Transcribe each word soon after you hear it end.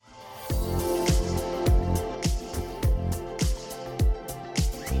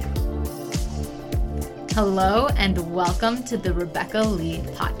Hello and welcome to the Rebecca Lee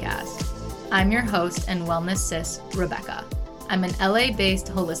podcast. I'm your host and wellness sis, Rebecca. I'm an LA-based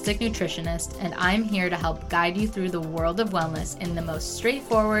holistic nutritionist, and I'm here to help guide you through the world of wellness in the most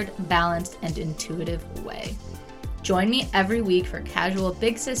straightforward, balanced, and intuitive way. Join me every week for casual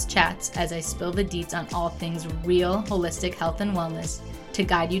big sis chats as I spill the deets on all things real holistic health and wellness to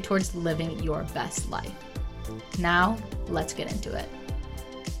guide you towards living your best life. Now, let's get into it.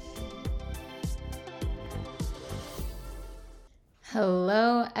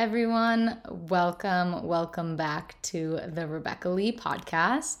 Hello, everyone. Welcome back to the Rebecca Lee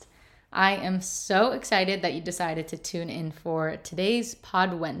podcast. I am so excited that you decided to tune in for today's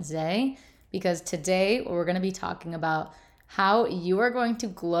Pod Wednesday, because today we're going to be talking about how you are going to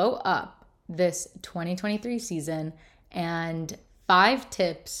glow up this 2023 season and 5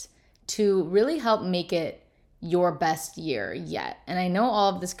 tips to really help make it your best year yet. And I know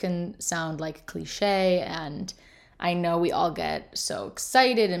all of this can sound like cliche, and I know we all get so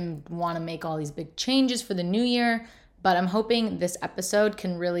excited and want to make all these big changes for the new year, but I'm hoping this episode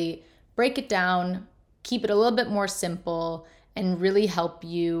can really break it down, keep it a little bit more simple, and really help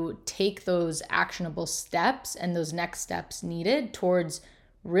you take those actionable steps and those next steps needed towards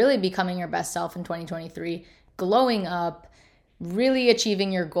really becoming your best self in 2023, glowing up, really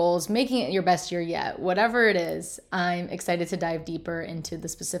achieving your goals, making it your best year yet. Whatever it is, I'm excited to dive deeper into the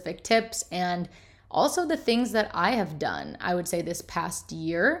specific tips and also the things that I have done, I would say, this past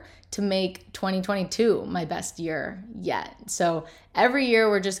year to make 2022 my best year yet. So every year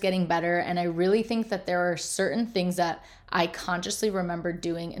we're just getting better. And I really think that there are certain things that I consciously remember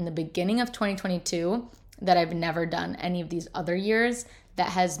doing in the beginning of 2022 that I've never done any of these other years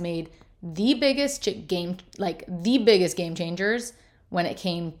that has made the biggest game changers when it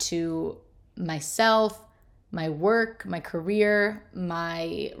came to myself, my work, my career,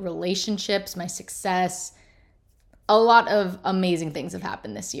 my relationships, my success. A lot of amazing things have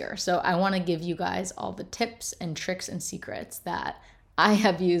happened this year. So I want to give you guys all the tips and tricks and secrets that I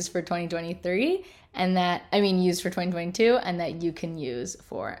have used for 2023 used for 2022 and that you can use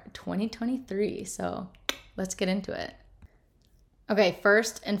for 2023. So let's get into it. Okay,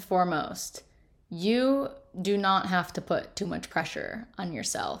 first and foremost, you do not have to put too much pressure on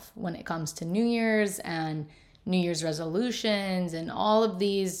yourself when it comes to New Year's and New Year's resolutions and all of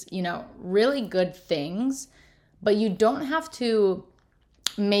these, really good things, but you don't have to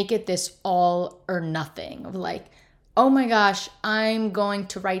make it this all or nothing of like, oh my gosh, I'm going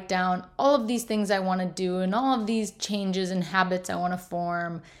to write down all of these things I want to do and all of these changes and habits I want to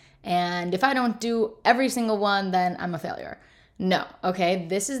form. And if I don't do every single one, then I'm a failure. No, okay?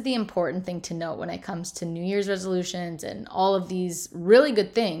 This is the important thing to note when it comes to New Year's resolutions and all of these really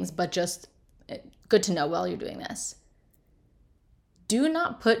good things, but just good to know while you're doing this. Do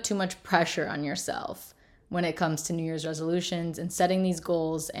not put too much pressure on yourself when it comes to New Year's resolutions and setting these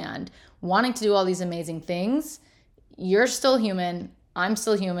goals and wanting to do all these amazing things. You're still human. I'm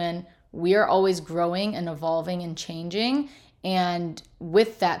still human. We are always growing and evolving and changing. And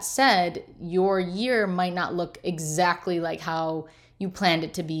with that said, your year might not look exactly like how you planned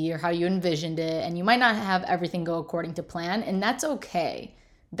it to be or how you envisioned it. And you might not have everything go according to plan. And that's okay.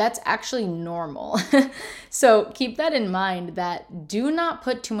 That's actually normal. So keep that in mind, that do not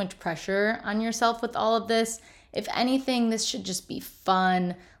put too much pressure on yourself with all of this. If anything, this should just be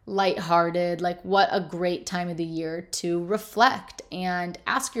fun, lighthearted, like what a great time of the year to reflect and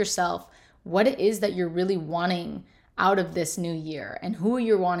ask yourself what it is that you're really wanting out of this new year and who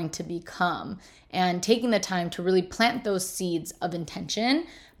you're wanting to become, and taking the time to really plant those seeds of intention.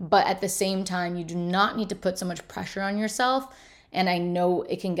 But at the same time, you do not need to put so much pressure on yourself. And I know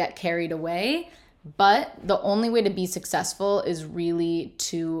it can get carried away, but the only way to be successful is really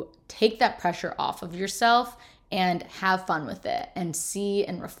to take that pressure off of yourself and have fun with it and see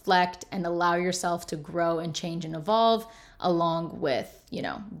and reflect and allow yourself to grow and change and evolve along with,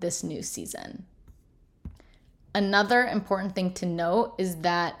 this new season. Another important thing to note is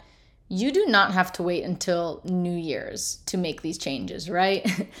that you do not have to wait until New Year's to make these changes,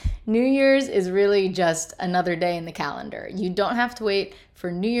 right? New Year's is really just another day in the calendar. You don't have to wait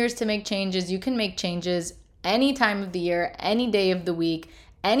for New Year's to make changes. You can make changes any time of the year, any day of the week,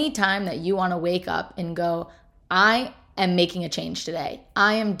 any time that you want to wake up and go, I am making a change today.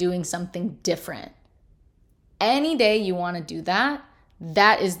 I am doing something different. Any day you want to do that,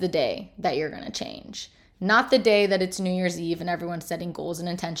 that is the day that you're going to change. Not the day that it's New Year's Eve and everyone's setting goals and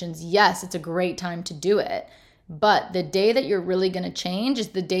intentions. Yes, it's a great time to do it. But the day that you're really going to change is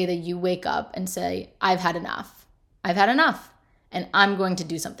the day that you wake up and say, I've had enough. I've had enough. and I'm going to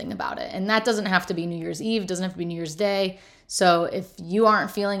do something about it. And that doesn't have to be New Year's Eve, doesn't have to be New Year's Day. So if you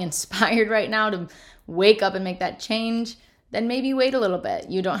aren't feeling inspired right now to wake up and make that change, then maybe wait a little bit.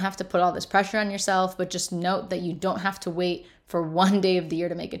 You don't have to put all this pressure on yourself, but just note that you don't have to wait for one day of the year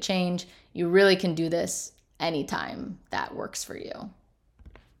to make a change. You really can do this anytime that works for you.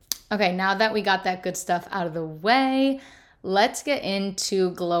 Okay, now that we got that good stuff out of the way, let's get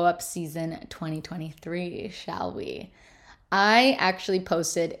into Glow Up Season 2023, shall we? I actually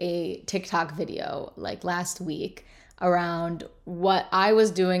posted a TikTok video like last week around what I was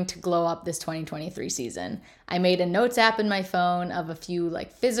doing to glow up this 2023 season. I made a notes app in my phone of a few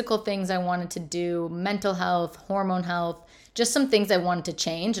like physical things I wanted to do, mental health, hormone health, just some things I wanted to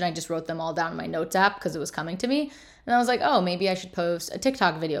change. And I just wrote them all down in my notes app because it was coming to me. And I was like, oh, maybe I should post a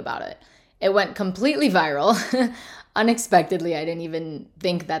TikTok video about it. It went completely viral. Unexpectedly, I didn't even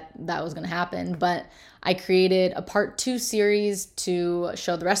think that was going to happen. But I created a part 2 series to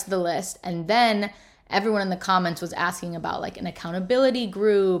show the rest of the list. And then everyone in the comments was asking about like an accountability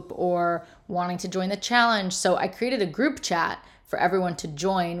group or wanting to join the challenge. So I created a group chat for everyone to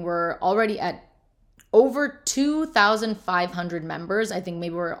join. We're already at over 2,500 members. I think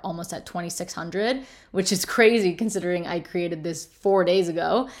maybe we're almost at 2,600, which is crazy considering I created this 4 days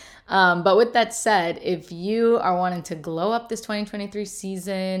ago. But with that said, if you are wanting to glow up this 2023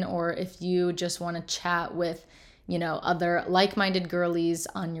 season, or if you just want to chat with other like-minded girlies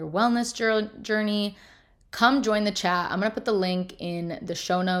on your wellness journey, come join the chat. I'm going to put the link in the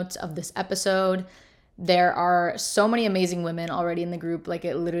show notes of this episode. There are so many amazing women already in the group. Like,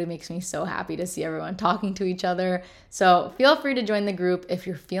 it literally makes me so happy to see everyone talking to each other. So feel free to join the group if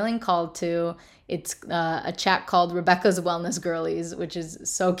you're feeling called to. It's a chat called Rebecca's Wellness Girlies, which is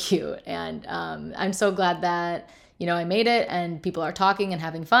so cute. And I'm so glad that, I made it and people are talking and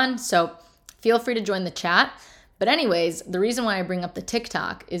having fun. So feel free to join the chat. But anyways, the reason why I bring up the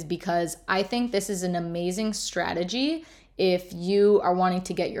TikTok is because I think this is an amazing strategy if you are wanting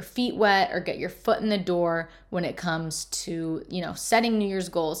to get your feet wet or get your foot in the door when it comes to, setting New Year's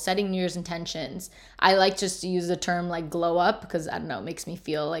goals, setting New Year's intentions. I like just to use the term like glow up because, I don't know, it makes me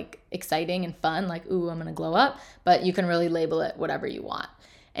feel like exciting and fun, like, ooh, I'm going to glow up. But you can really label it whatever you want.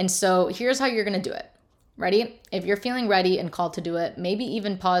 And so here's how you're going to do it. Ready? If you're feeling ready and called to do it, maybe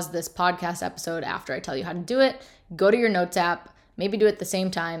even pause this podcast episode after I tell you how to do it. Go to your notes app, maybe do it at the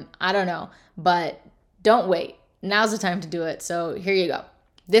same time. I don't know, but don't wait. Now's the time to do it. So here you go.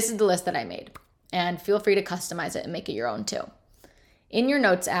 This is the list that I made, and feel free to customize it and make it your own too. In your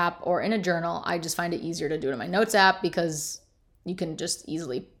notes app or in a journal, I just find it easier to do it in my notes app because you can just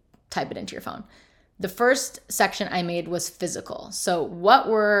easily type it into your phone. The first section I made was physical. So what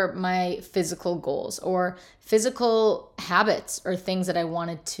were my physical goals or physical habits or things that I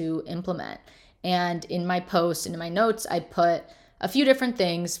wanted to implement? And in my post and in my notes, I put a few different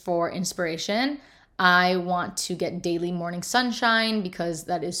things for inspiration. I want to get daily morning sunshine because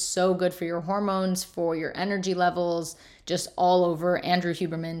that is so good for your hormones, for your energy levels, just all over. Andrew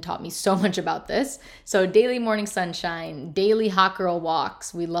Huberman taught me so much about this. So daily morning sunshine, daily hot girl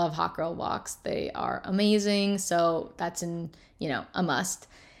walks. We love hot girl walks. They are amazing. So that's a must.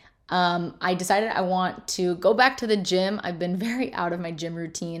 I decided I want to go back to the gym. I've been very out of my gym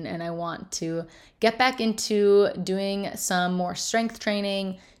routine and I want to get back into doing some more strength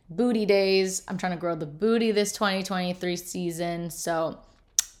training, booty days. I'm trying to grow the booty this 2023 season. So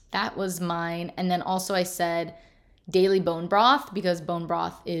that was mine. And then also I said daily bone broth because bone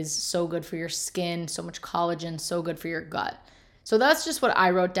broth is so good for your skin, so much collagen, so good for your gut. So that's just what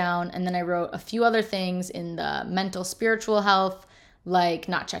I wrote down. And then I wrote a few other things in the mental, spiritual health, like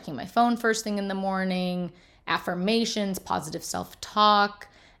not checking my phone first thing in the morning, affirmations, positive self-talk.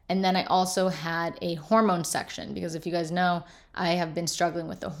 And then I also had a hormone section because if you guys know, I have been struggling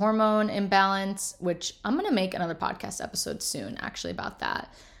with the hormone imbalance, which I'm going to make another podcast episode soon actually about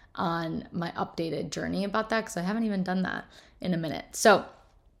that, on my updated journey about that because I haven't even done that in a minute. So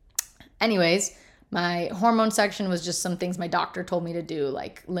anyways, my hormone section was just some things my doctor told me to do,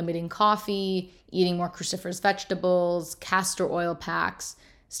 like limiting coffee, eating more cruciferous vegetables, castor oil packs,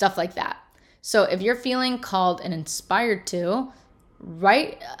 stuff like that. So if you're feeling called and inspired to,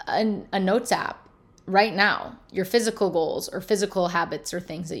 write a notes app right now, your physical goals or physical habits or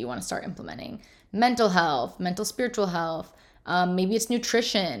things that you want to start implementing. Mental health, mental spiritual health, maybe it's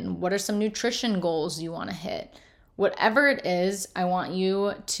nutrition. What are some nutrition goals you want to hit? Whatever it is, I want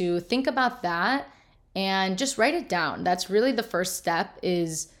you to think about that and just write it down. That's really the first step,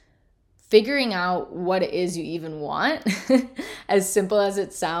 is figuring out what it is you even want. As simple as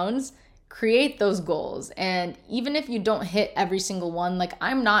it sounds, create those goals. And even if you don't hit every single one, like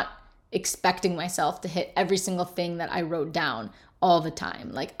I'm not expecting myself to hit every single thing that I wrote down all the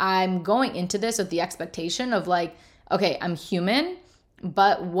time. Like, I'm going into this with the expectation of like, okay, I'm human,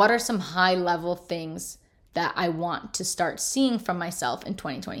 but what are some high level things that I want to start seeing from myself in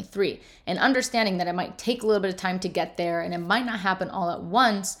 2023, and understanding that it might take a little bit of time to get there and it might not happen all at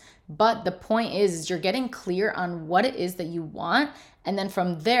once. But the point is you're getting clear on what it is that you want. And then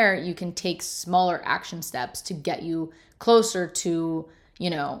from there, you can take smaller action steps to get you closer to,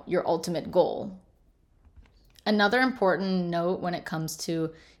 your ultimate goal. Another important note when it comes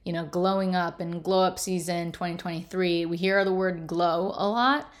to, glowing up and glow up season 2023, we hear the word glow a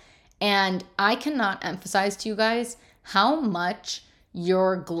lot. And I cannot emphasize to you guys how much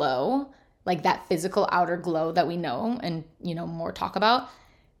your glow, like that physical outer glow that we know and, more talk about,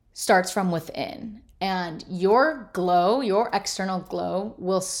 starts from within. And your glow, your external glow,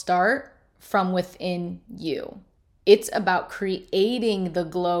 will start from within you. It's about creating the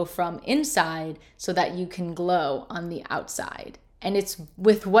glow from inside so that you can glow on the outside. And it's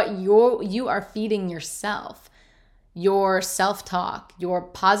with what you are feeding yourself. Your self-talk, your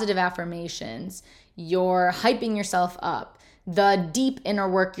positive affirmations, your hyping yourself up, the deep inner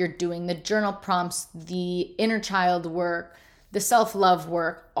work you're doing, the journal prompts, the inner child work, the self-love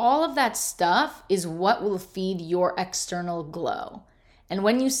work, all of that stuff is what will feed your external glow. And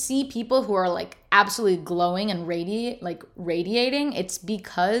when you see people who are like absolutely glowing and radiating, it's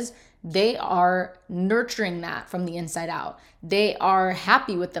because they are nurturing that from the inside out. They are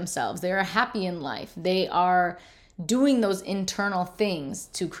happy with themselves. They are happy in life. They are doing those internal things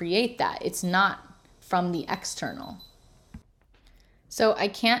to create that. It's not from the external. So I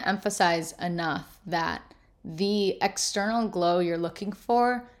can't emphasize enough that the external glow you're looking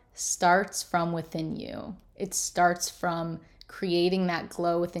for starts from within you. It starts from creating that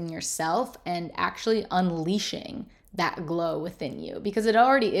glow within yourself and actually unleashing that glow within you, because it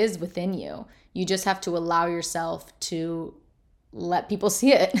already is within you. You just have to allow yourself to let people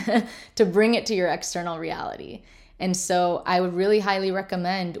see it, to bring it to your external reality. And so I would really highly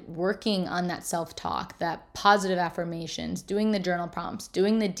recommend working on that self-talk, that positive affirmations, doing the journal prompts,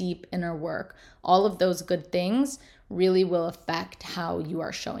 doing the deep inner work. All of those good things really will affect how you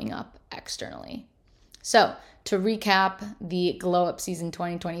are showing up externally. So to recap the Glow Up Season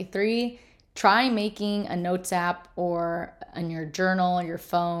 2023, try making a notes app or on your journal or your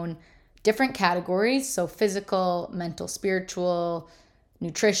phone, different categories. So physical, mental, spiritual,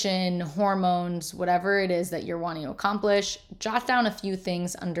 nutrition, hormones, whatever it is that you're wanting to accomplish. Jot down a few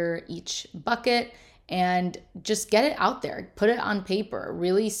things under each bucket and just get it out there. Put it on paper.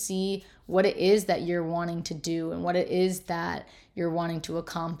 Really see what it is that you're wanting to do and what it is that you're wanting to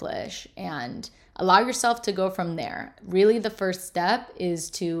accomplish, and allow yourself to go from there. Really, the first step is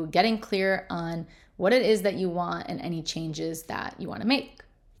to getting clear on what it is that you want and any changes that you want to make.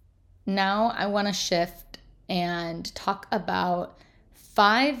 Now I want to shift and talk about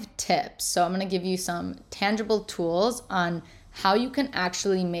 5 tips. So I'm going to give you some tangible tools on how you can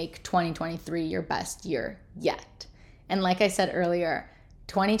actually make 2023 your best year yet. And like I said earlier,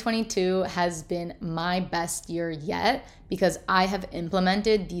 2022 has been my best year yet because I have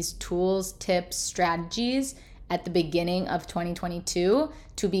implemented these tools, tips, strategies at the beginning of 2022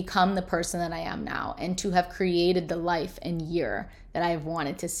 to become the person that I am now and to have created the life and year that I've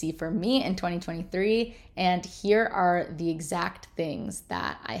wanted to see for me in 2023. And here are the exact things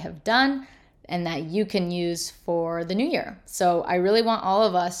that I have done and that you can use for the new year. So I really want all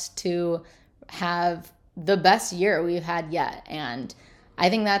of us to have the best year we've had yet. And I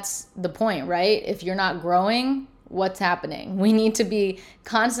think that's the point, right? If you're not growing, what's happening? We need to be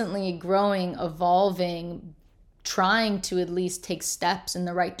constantly growing, evolving, trying to at least take steps in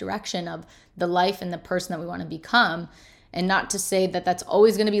the right direction of the life and the person that we want to become. And not to say that that's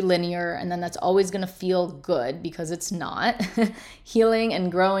always going to be linear and then that's always going to feel good, because it's not. Healing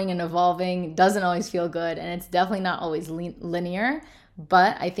and growing and evolving doesn't always feel good, and it's definitely not always linear.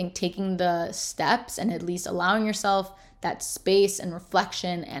 But I think taking the steps and at least allowing yourself that space and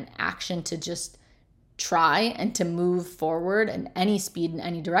reflection and action to just try and to move forward in any speed in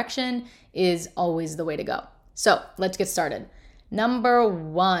any direction is always the way to go. So let's get started. Number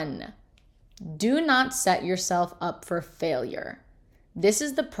 1, do not set yourself up for failure. This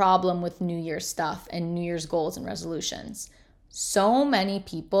is the problem with New Year's stuff and New Year's goals and resolutions. So many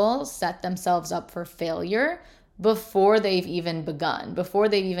people set themselves up for failure before they've even begun, before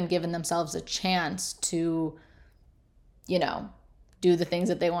they've even given themselves a chance to, do the things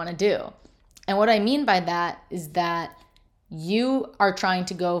that they want to do. And what I mean by that is that you are trying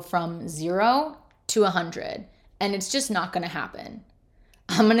to go from 0 to 100, and it's just not going to happen.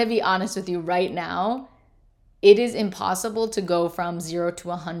 I'm going to be honest with you right now. it is impossible to go from 0 to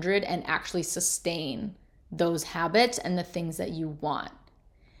 100 and actually sustain those habits and the things that you want.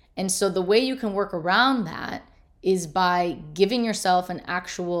 And so the way you can work around that is by giving yourself giving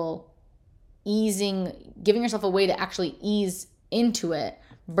yourself a way to actually ease into it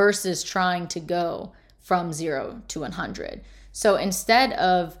versus trying to go from 0 to 100. So instead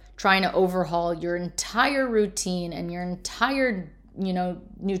of trying to overhaul your entire routine and your entire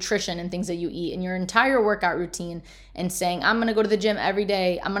nutrition and things that you eat and your entire workout routine and saying, I'm going to go to the gym every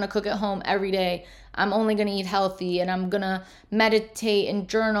day, I'm going to cook at home every day, I'm only going to eat healthy, and I'm going to meditate and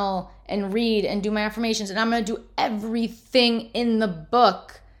journal and read and do my affirmations, and I'm going to do everything in the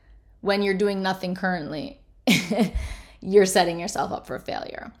book when you're doing nothing currently, you're setting yourself up for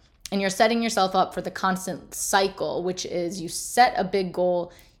failure. And you're setting yourself up for the constant cycle, which is you set a big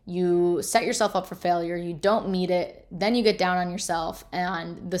goal, you set yourself up for failure, you don't meet it, then you get down on yourself,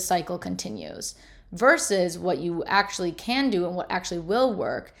 and the cycle continues. Versus what you actually can do and what actually will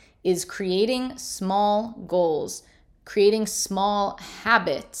work is creating small goals, creating small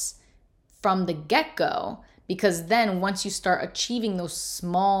habits from the get-go, because then once you start achieving those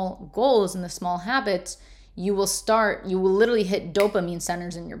small goals and the small habits, you will literally hit dopamine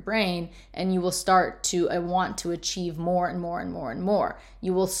centers in your brain, and you will start to want to achieve more and more and more and more.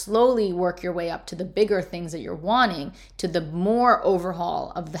 You will slowly work your way up to the bigger things that you're wanting, to the more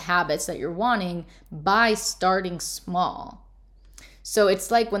overhaul of the habits that you're wanting by starting small. So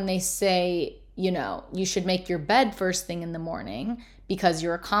it's like when they say, you should make your bed first thing in the morning because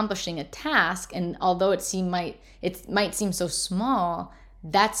you're accomplishing a task. And although it might seem so small,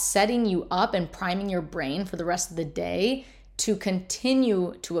 that's setting you up and priming your brain for the rest of the day to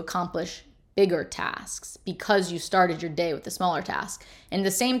continue to accomplish bigger tasks because you started your day with the smaller task. And the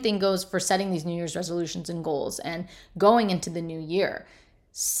same thing goes for setting these New Year's resolutions and goals and going into the new year.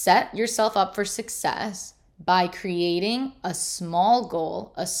 Set yourself up for success by creating a small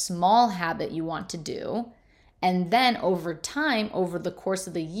goal, a small habit you want to do. And then over time, over the course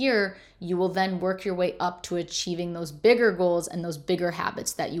of the year, you will then work your way up to achieving those bigger goals and those bigger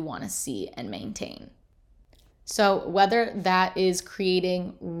habits that you want to see and maintain. So whether that is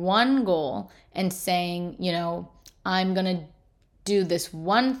creating one goal and saying, I'm going to do this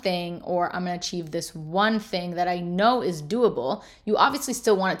one thing, or I'm going to achieve this one thing that I know is doable. You obviously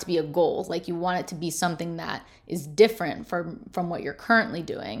still want it to be a goal. Like you want it to be something that is different from what you're currently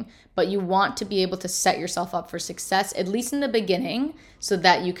doing, but you want to be able to set yourself up for success, at least in the beginning, so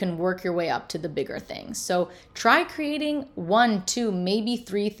that you can work your way up to the bigger things. So try creating 1, 2, maybe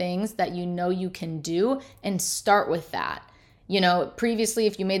 3 things that you know you can do and start with that. Previously,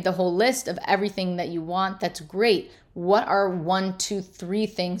 if you made the whole list of everything that you want, that's great. What are 1, 2, 3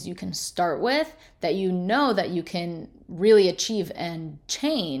 things you can start with that you know that you can really achieve and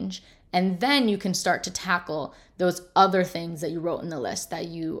change? And then you can start to tackle those other things that you wrote in the list that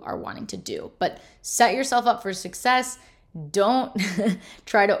you are wanting to do. But set yourself up for success. Don't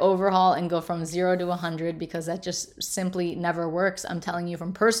try to overhaul and go from 0 to 100 because that just simply never works. I'm telling you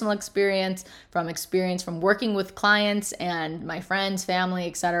from personal experience from working with clients and my friends, family,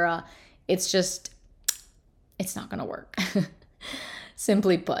 etc. It's not going to work.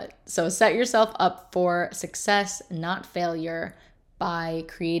 Simply put. So set yourself up for success, not failure, by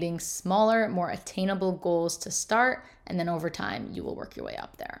creating smaller, more attainable goals to start, and then over time you will work your way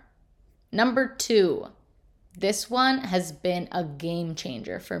up there. Number 2. This one has been a game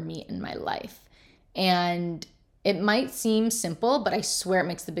changer for me in my life. And it might seem simple, but I swear it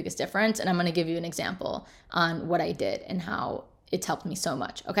makes the biggest difference. And I'm going to give you an example on what I did and how it's helped me so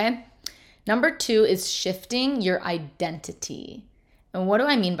much, okay? Number 2 is shifting your identity. And what do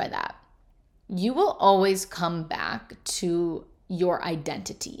I mean by that? You will always come back to your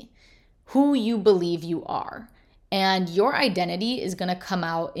identity, who you believe you are. And your identity is going to come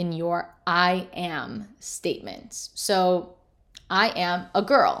out in your I am statements. So I am a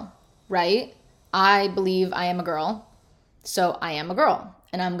girl, right? I believe I am a girl. So I am a girl.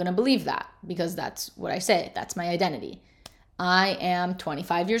 And I'm going to believe that because that's what I say. That's my identity. I am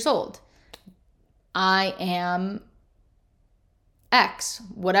 25 years old. I am X,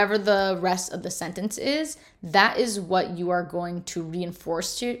 whatever the rest of the sentence is, that is what you are going to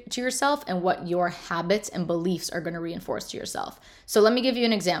reinforce to yourself and what your habits and beliefs are going to reinforce to yourself. So let me give you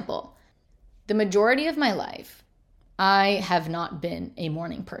an example. The majority of my life, I have not been a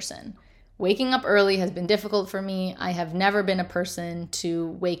morning person. Waking up early has been difficult for me. I have never been a person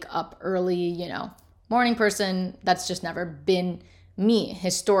to wake up early, morning person. That's just never been me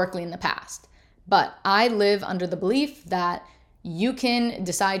historically in the past. But I live under the belief that you can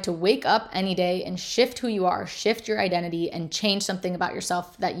decide to wake up any day and shift who you are, shift your identity, and change something about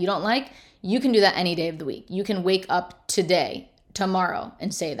yourself that you don't like. You can do that any day of the week. You can wake up today, tomorrow,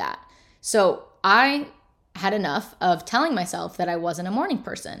 and say that. So I had enough of telling myself that I wasn't a morning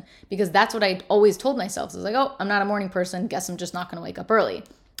person, because that's what I always told myself. I was like, oh, I'm not a morning person. Guess I'm just not going to wake up early.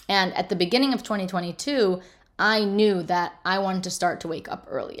 And at the beginning of 2022, I knew that I wanted to start to wake up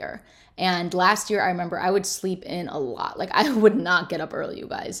earlier. And last year, I remember I would sleep in a lot. Like, I would not get up early, you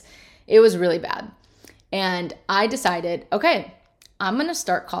guys. It was really bad. And I decided, okay, I'm going to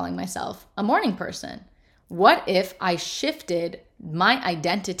start calling myself a morning person. What if I shifted my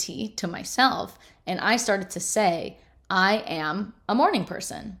identity to myself and I started to say, I am a morning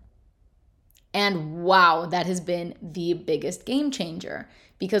person? And wow, that has been the biggest game changer,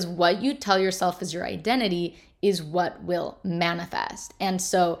 because what you tell yourself is your identity is what will manifest. And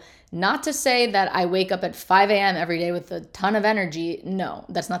so, not to say that I wake up at 5 a.m. every day with a ton of energy. No,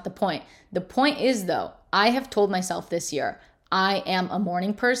 that's not the point. The point is, though, I have told myself this year, I am a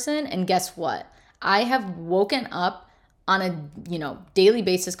morning person. And guess what? I have woken up on a daily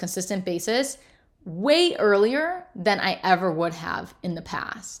basis, consistent basis, way earlier than I ever would have in the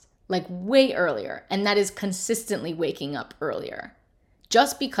past. Like, way earlier. And that is consistently waking up earlier.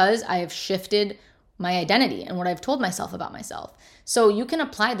 Just because I have shifted my identity and what I've told myself about myself. So you can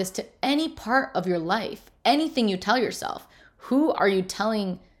apply this to any part of your life, anything you tell yourself. Who are you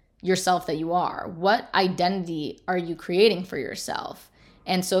telling yourself that you are? What identity are you creating for yourself?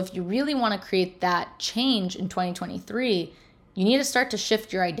 And so if you really want to create that change in 2023, you need to start to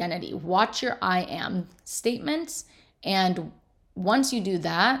shift your identity. Watch your I am statements. And once you do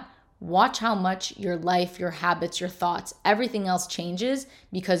that, watch how much your life, your habits, your thoughts, everything else changes,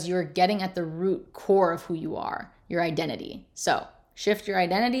 because you're getting at the root core of who you are, your identity. So shift your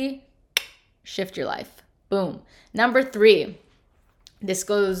identity, shift your life. Boom. Number 3, this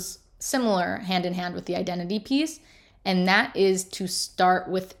goes similar hand in hand with the identity piece, and that is to start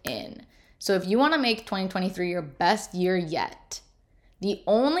within. So if you want to make 2023 your best year yet, the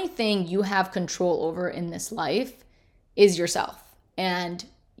only thing you have control over in this life is yourself and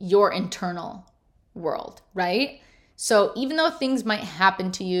your internal world, right? So even though things might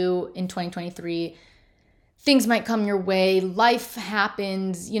happen to you in 2023, things might come your way, life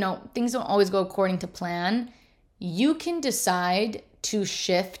happens, things don't always go according to plan, you can decide to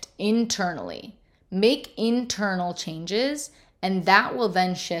shift internally, make internal changes, and that will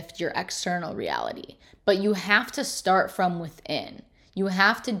then shift your external reality. But you have to start from within. You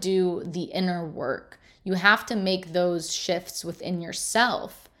have to do the inner work. You have to make those shifts within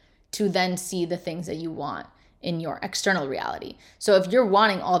yourself to then see the things that you want in your external reality. So if you're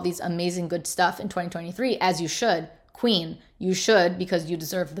wanting all these amazing good stuff in 2023, as you should, queen, you should, because you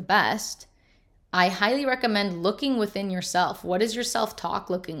deserve the best, I highly recommend looking within yourself. What is your self-talk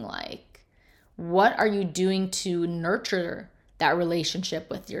looking like? What are you doing to nurture that relationship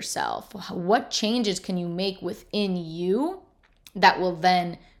with yourself? What changes can you make within you that will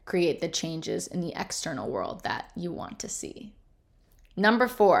then create the changes in the external world that you want to see? Number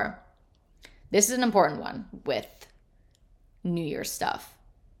 4, this is an important one with New Year's stuff.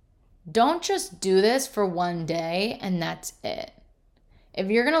 Don't just do this for one day and that's it. If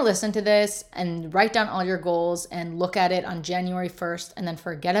you're going to listen to this and write down all your goals and look at it on January 1st and then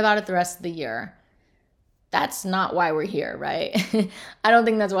forget about it the rest of the year, that's not why we're here, right? I don't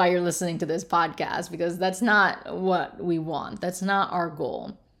think that's why you're listening to this podcast, because that's not what we want. That's not our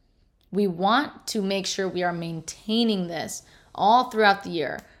goal. We want to make sure we are maintaining this all throughout the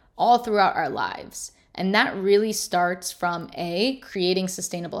year, all throughout our lives. And that really starts from creating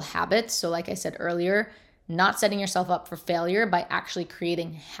sustainable habits. So like I said earlier, not setting yourself up for failure by actually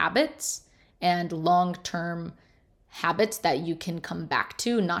creating habits and long-term habits that you can come back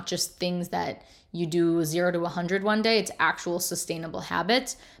to, not just things that you do 0 to 100 one day. It's actual sustainable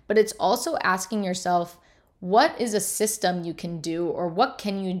habits. But it's also asking yourself, what is a system you can do, or what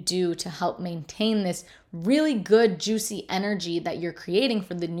can you do to help maintain this really good, juicy energy that you're creating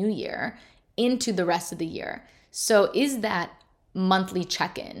for the new year into the rest of the year? So is that monthly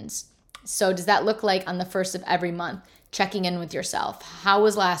check-ins? So does that look like on the first of every month, checking in with yourself? How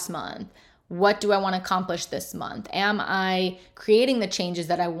was last month? What do I want to accomplish this month? Am I creating the changes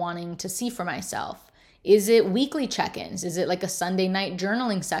that I'm wanting to see for myself? Is it weekly check-ins? Is it like a Sunday night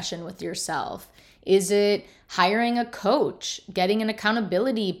journaling session with yourself? Is it hiring a coach, getting an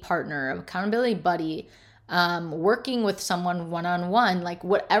accountability partner, accountability buddy, working with someone one-on-one? Like,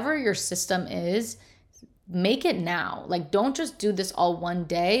 whatever your system is, make it now. Like, don't just do this all one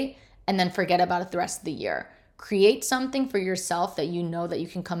day and then forget about it the rest of the year. Create something for yourself that you know that you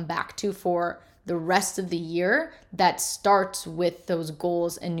can come back to for the rest of the year that starts with those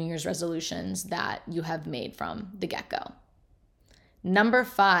goals and New Year's resolutions that you have made from the get-go. Number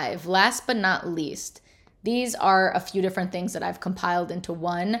 5, last but not least, these are a few different things that I've compiled into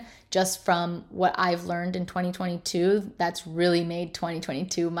one just from what I've learned in 2022 that's really made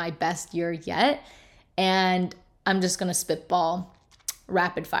 2022 my best year yet. And I'm just going to spitball,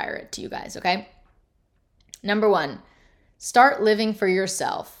 rapid fire it to you guys, okay? Number 1, start living for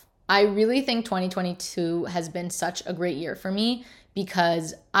yourself. I really think 2022 has been such a great year for me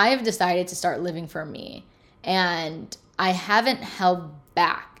because I've decided to start living for me. And I haven't held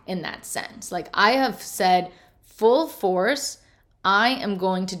back in that sense. Like, I have said full force, I am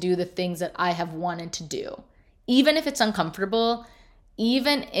going to do the things that I have wanted to do. Even if it's uncomfortable,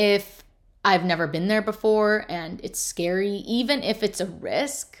 even if I've never been there before and it's scary, even if it's a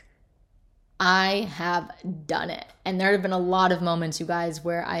risk, I have done it. And there have been a lot of moments, you guys,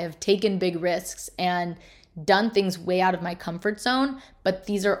 where I have taken big risks and done things way out of my comfort zone. But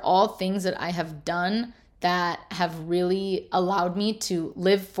these are all things that I have done that have really allowed me to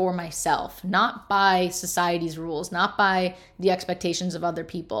live for myself, not by society's rules, not by the expectations of other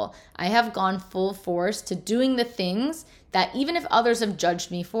people. I have gone full force to doing the things that even if others have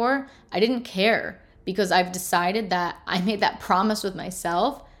judged me for, I didn't care because I've decided that I made that promise with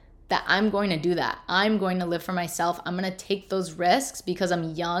myself that I'm going to do that. I'm going to live for myself. I'm going to take those risks because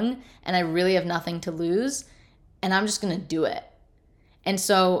I'm young and I really have nothing to lose, and I'm just going to do it. And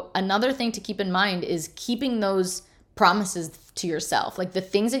so another thing to keep in mind is keeping those promises to yourself. Like the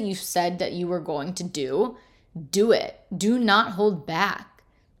things that you said that you were going to do it. Do not hold back.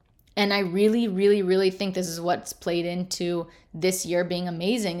 And I really, really, really think this is what's played into this year being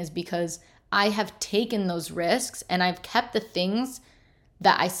amazing, is because I have taken those risks and I've kept the things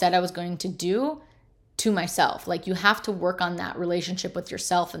that I said I was going to do to myself. Like, you have to work on that relationship with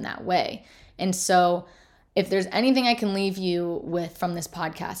yourself in that way. And so if there's anything I can leave you with from this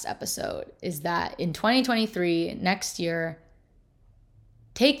podcast episode, is that in 2023, next year,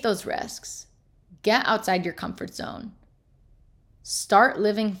 take those risks. Get outside your comfort zone. Start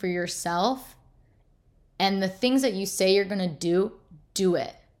living for yourself. And the things that you say you're going to do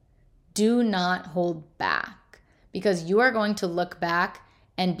it. Do not hold back, because you are going to look back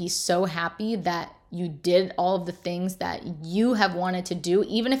and be so happy that you did all of the things that you have wanted to do.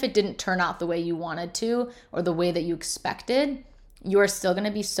 Even if it didn't turn out the way you wanted to or the way that you expected, you are still going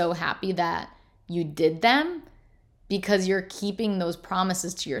to be so happy that you did them, because you're keeping those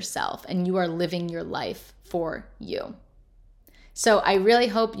promises to yourself and you are living your life for you. So I really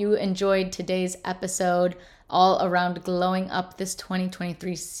hope you enjoyed today's episode all around glowing up this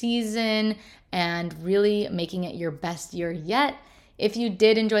 2023 season and really making it your best year yet. If you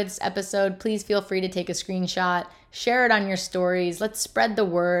did enjoy this episode, please feel free to take a screenshot, share it on your stories. Let's spread the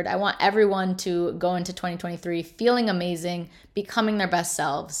word. I want everyone to go into 2023 feeling amazing, becoming their best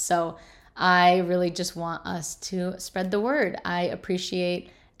selves. So I really just want us to spread the word. I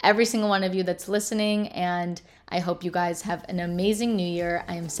appreciate every single one of you that's listening, and I hope you guys have an amazing new year.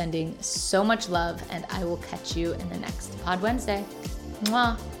 I am sending so much love, and I will catch you in the next Pod Wednesday.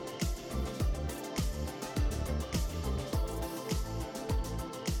 Mwah.